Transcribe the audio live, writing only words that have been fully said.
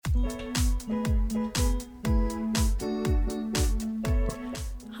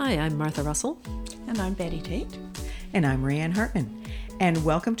Hi, I'm Martha Russell. And I'm Betty Tate. And I'm Rayanne Hartman. And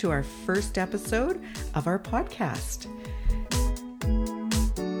welcome to our first episode of our podcast.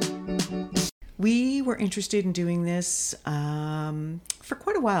 We were interested in doing this for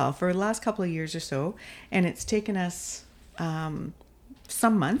quite a while, for the last couple of years or so. And it's taken us some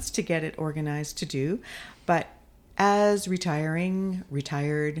months to get it organized to do. But as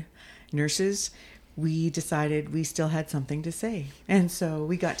retired nurses, we decided we still had something to say. And so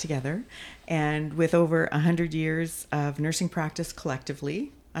we got together, and with over 100 years of nursing practice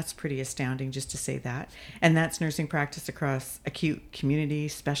collectively, that's pretty astounding just to say that. And that's nursing practice across acute, community,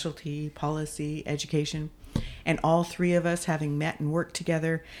 specialty, policy, education. And all three of us having met and worked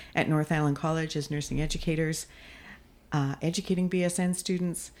together at North Island College as nursing educators, educating BSN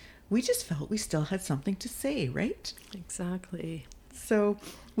students, we just felt we still had something to say, right? Exactly. So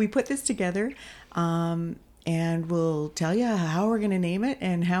we put this together, and we'll tell you how we're going to name it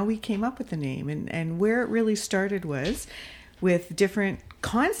and how we came up with the name. And where it really started was with different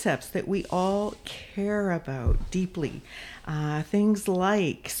concepts that we all care about deeply. Things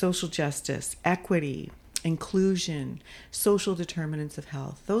like social justice, equity, inclusion, social determinants of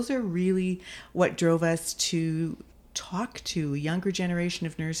health. Those are really what drove us to talk to a younger generation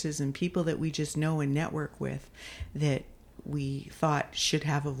of nurses and people that we just know and network with that we thought should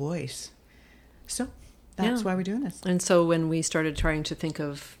have a voice. So that's why we're doing this. And so when we started trying to think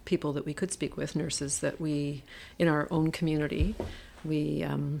of people that we could speak with, nurses that we, in our own community, we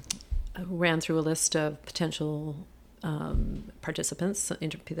ran through a list of potential participants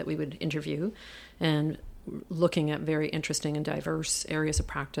that we would interview, and looking at very interesting and diverse areas of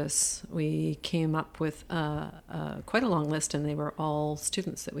practice, we came up with quite a long list, and they were all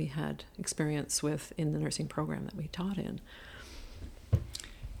students that we had experience with in the nursing program that we taught in.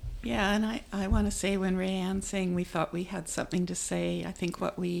 Yeah, and I want to say, when Rayanne's saying we thought we had something to say, I think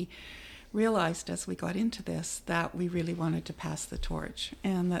what we realized as we got into this, that we really wanted to pass the torch,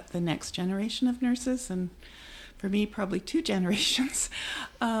 and that the next generation of nurses, and for me probably two generations,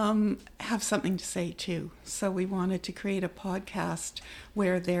 have something to say too. So we wanted to create a podcast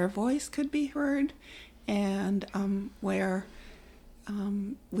where their voice could be heard, and where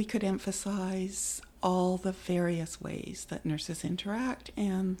we could emphasize all the various ways that nurses interact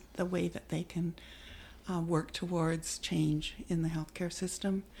and the way that they can work towards change in the healthcare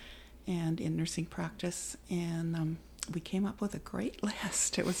system and in nursing practice. And we came up with a great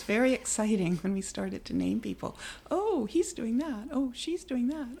list. It was very exciting when we started to name people. Oh, he's doing that. Oh, she's doing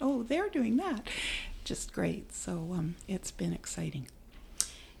that. Oh, they're doing that. Just great. So it's been exciting.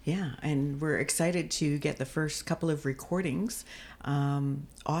 Yeah, and we're excited to get the first couple of recordings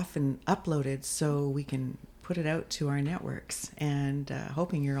off and uploaded so we can put it out to our networks, and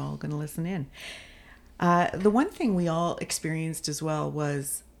hoping you're all going to listen in. The one thing we all experienced as well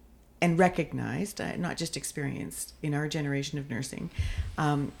was, and recognized, not just experienced in our generation of nursing,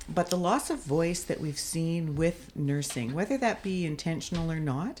 but the loss of voice that we've seen with nursing, whether that be intentional or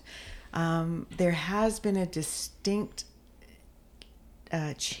not. There has been a distinct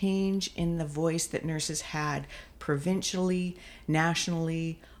change in the voice that nurses had provincially,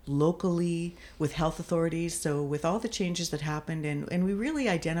 nationally, locally, with health authorities. So with all the changes that happened, and we really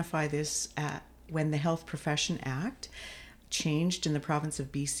identify this when the Health Profession Act changed in the province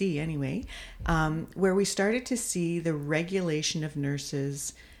of BC anyway, where we started to see the regulation of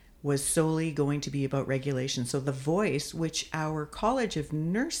nurses was solely going to be about regulation. So the voice, which our College of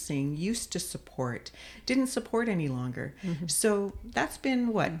Nursing used to support, didn't support any longer. Mm-hmm. So that's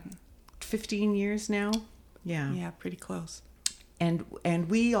been, 15 years now? Yeah, pretty close. And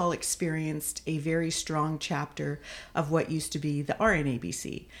we all experienced a very strong chapter of what used to be the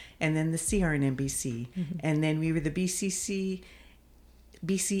RNABC, and then the CRNMBC, mm-hmm. and then we were the BCNNP,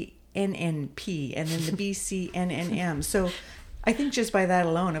 and then the BCNNM. So I think just by that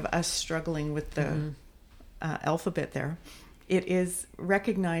alone, of us struggling with the alphabet there, it is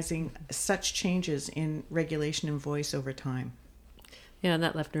recognizing such changes in regulation and voice over time. Yeah, and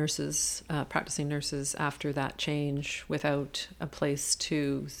that left nurses, practicing nurses, after that change without a place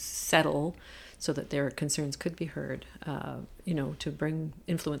to settle so that their concerns could be heard, to bring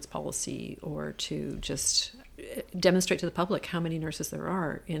influence policy, or to just demonstrate to the public how many nurses there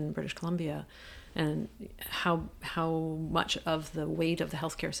are in British Columbia, and how much of the weight of the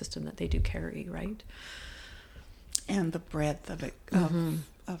healthcare system that they do carry, right? And the breadth of it,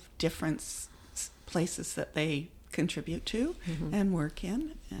 of different places that they contribute to and work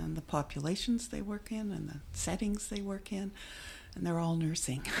in, and the populations they work in, and the settings they work in, and they're all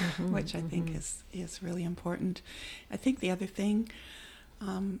nursing, which I think is really important. I think the other thing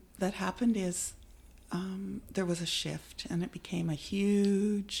that happened is there was a shift, and it became a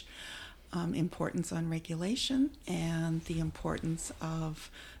huge importance on regulation and the importance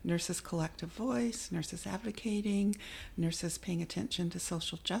of nurses' collective voice, nurses advocating, nurses paying attention to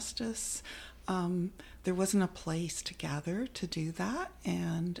social justice. There wasn't a place to gather to do that,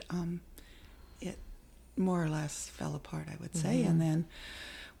 and it more or less fell apart, I would say. And then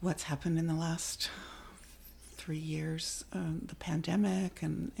what's happened in the last 3 years, the pandemic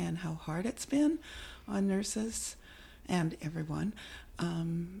and how hard it's been on nurses and everyone,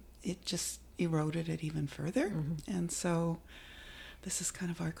 it just eroded it even further. And so this is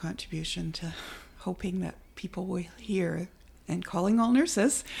kind of our contribution to hoping that people will hear, and calling all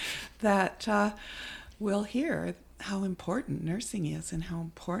nurses, that will hear how important nursing is and how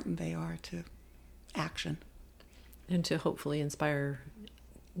important they are to action. And to hopefully inspire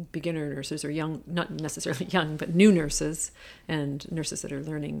beginner nurses, or young, not necessarily young, but new nurses, and nurses that are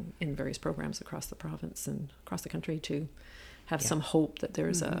learning in various programs across the province and across the country, to have some hope that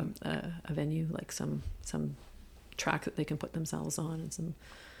there's a venue, like some track that they can put themselves on, and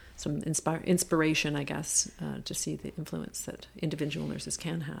some inspiration, I guess, to see the influence that individual nurses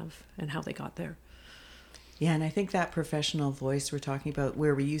can have and how they got there. Yeah, and I think that professional voice we're talking about,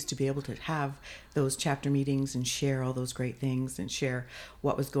 where we used to be able to have those chapter meetings and share all those great things and share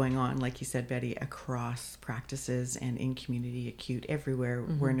what was going on, like you said, Betty, across practices and in community acute, everywhere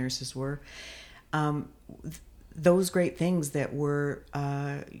where nurses were. Those great things that were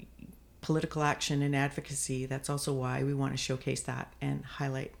political action and advocacy, that's also why we want to showcase that and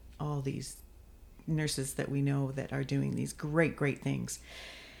highlight all these nurses that we know that are doing these great, great things.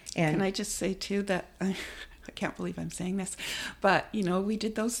 And can I just say, too, that I can't believe I'm saying this, but, you know, we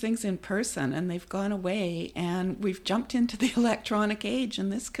did those things in person and they've gone away, and we've jumped into the electronic age,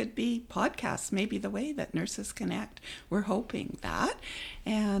 and this could be podcasts, maybe the way that nurses connect. We're hoping that.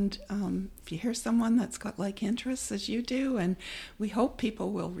 And if you hear someone that's got like interests as you do, and we hope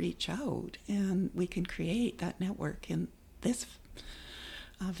people will reach out and we can create that network in this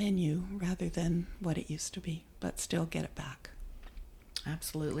venue rather than what it used to be, but still get it back.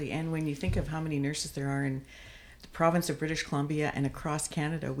 Absolutely. And when you think of how many nurses there are in the province of British Columbia and across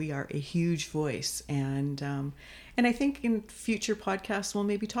Canada, we are a huge voice. And I think in future podcasts, we'll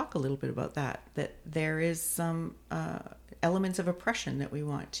maybe talk a little bit about that there is some elements of oppression that we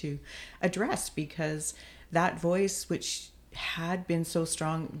want to address, because that voice, which had been so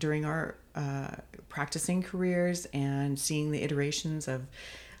strong during our practicing careers and seeing the iterations of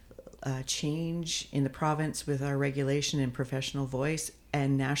change in the province with our regulation and professional voice,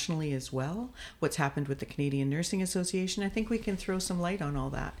 and nationally as well, what's happened with the Canadian Nursing Association, I think we can throw some light on all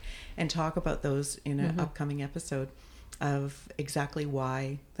that and talk about those in an upcoming episode of exactly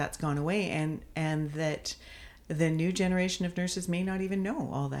why that's gone away, and that the new generation of nurses may not even know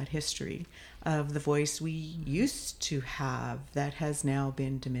all that history of the voice we used to have that has now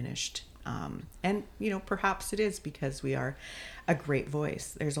been diminished. And, you know, perhaps it is because we are a great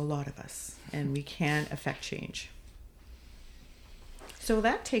voice. There's a lot of us, and we can affect change. So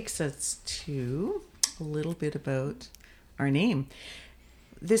that takes us to a little bit about our name.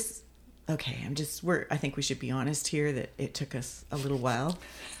 I think we should be honest here that it took us a little while.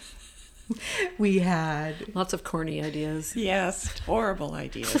 We had lots of corny ideas. Yes, horrible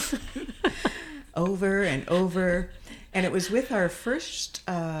ideas. Over and over. And it was with our first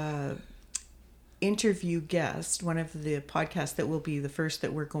interview guest, one of the podcasts that will be the first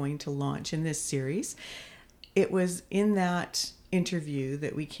that we're going to launch in this series. It was in that interview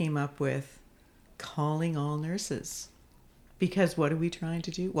that we came up with calling all nurses. Because what are we trying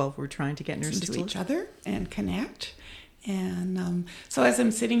to do? Well, we're trying to get nurses to each other and connect. And so as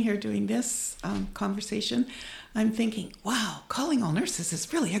I'm sitting here doing this conversation, I'm thinking, wow, calling all nurses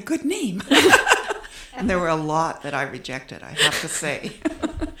is really a good name. And there were a lot that I rejected, I have to say.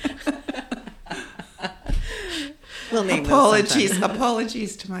 We'll name apologies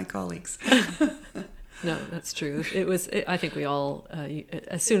to my colleagues. No, that's true. I think we all,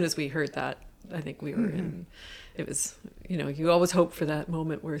 as soon as we heard that, I think we were in, it was, you know, you always hope for that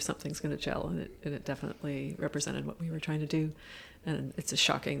moment where something's going to gel, and it definitely represented what we were trying to do. And it's just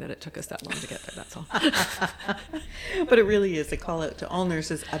shocking that it took us that long to get there, that's all. But it really is a call out to all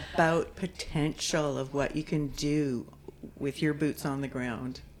nurses about potential of what you can do with your boots on the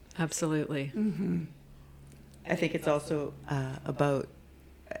ground. Absolutely. Mm-hmm. I think it's also about,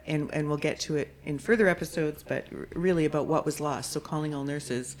 and we'll get to it in further episodes, but really about what was lost. So calling all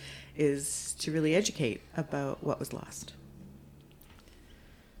nurses is to really educate about what was lost,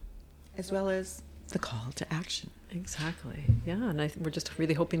 as well as the call to action. Exactly. Yeah, and we're just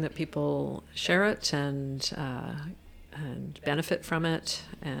really hoping that people share it and benefit from it,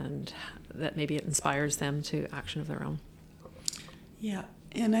 and that maybe it inspires them to action of their own. Yeah,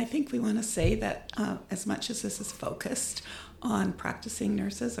 and I think we want to say that as much as this is focused on practicing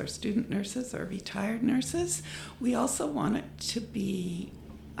nurses or student nurses or retired nurses, we also want it to be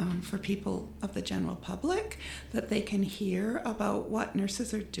for people of the general public, that they can hear about what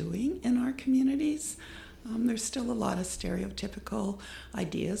nurses are doing in our communities. There's still a lot of stereotypical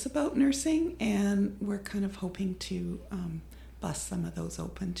ideas about nursing, and we're kind of hoping to bust some of those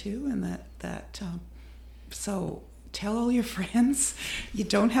open too, and so tell all your friends. You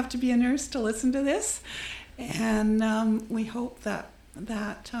don't have to be a nurse to listen to this, and we hope that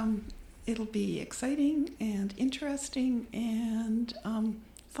it'll be exciting and interesting and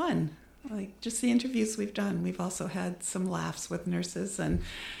fun. Like just the interviews we've done, we've also had some laughs with nurses, and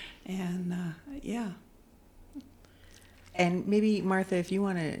yeah. And maybe, Martha, if you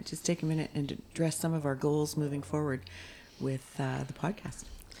want to just take a minute and address some of our goals moving forward with the podcast.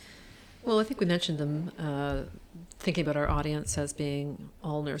 Well, I think we mentioned them, thinking about our audience as being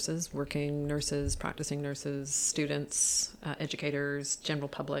all nurses, working nurses, practicing nurses, students, educators, general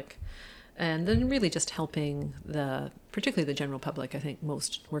public, and then really just helping particularly the general public. I think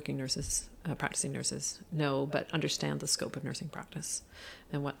most working nurses, practicing nurses know, but understand the scope of nursing practice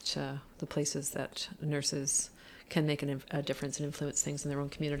and what the places that nurses can make a difference and influence things in their own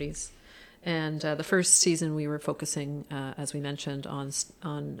communities. And the first season we were focusing, as we mentioned,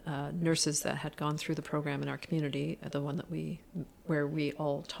 on nurses that had gone through the program in our community, the one where we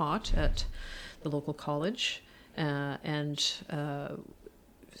all taught at the local college, and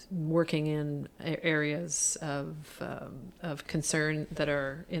working in areas of concern that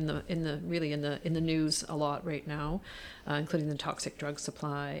are in the news a lot right now, including the toxic drug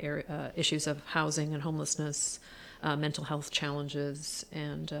supply, issues of housing and homelessness, mental health challenges,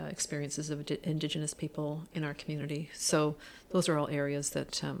 and experiences of Indigenous people in our community. So those are all areas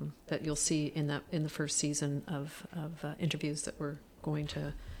that you'll see in the first season of interviews that we're going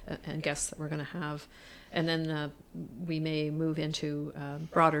to and guests that we're going to have. And then we may move into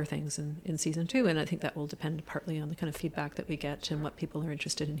broader things in season 2, and I think that will depend partly on the kind of feedback that we get and what people are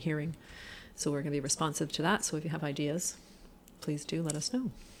interested in hearing. So we're going to be responsive to that. So if you have ideas, please do let us know.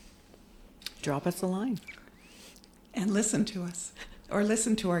 Drop us a line. And listen to us, or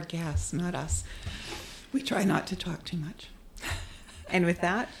listen to our guests, not us. We try not to talk too much. And with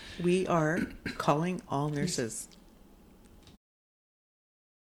that, we are calling all nurses.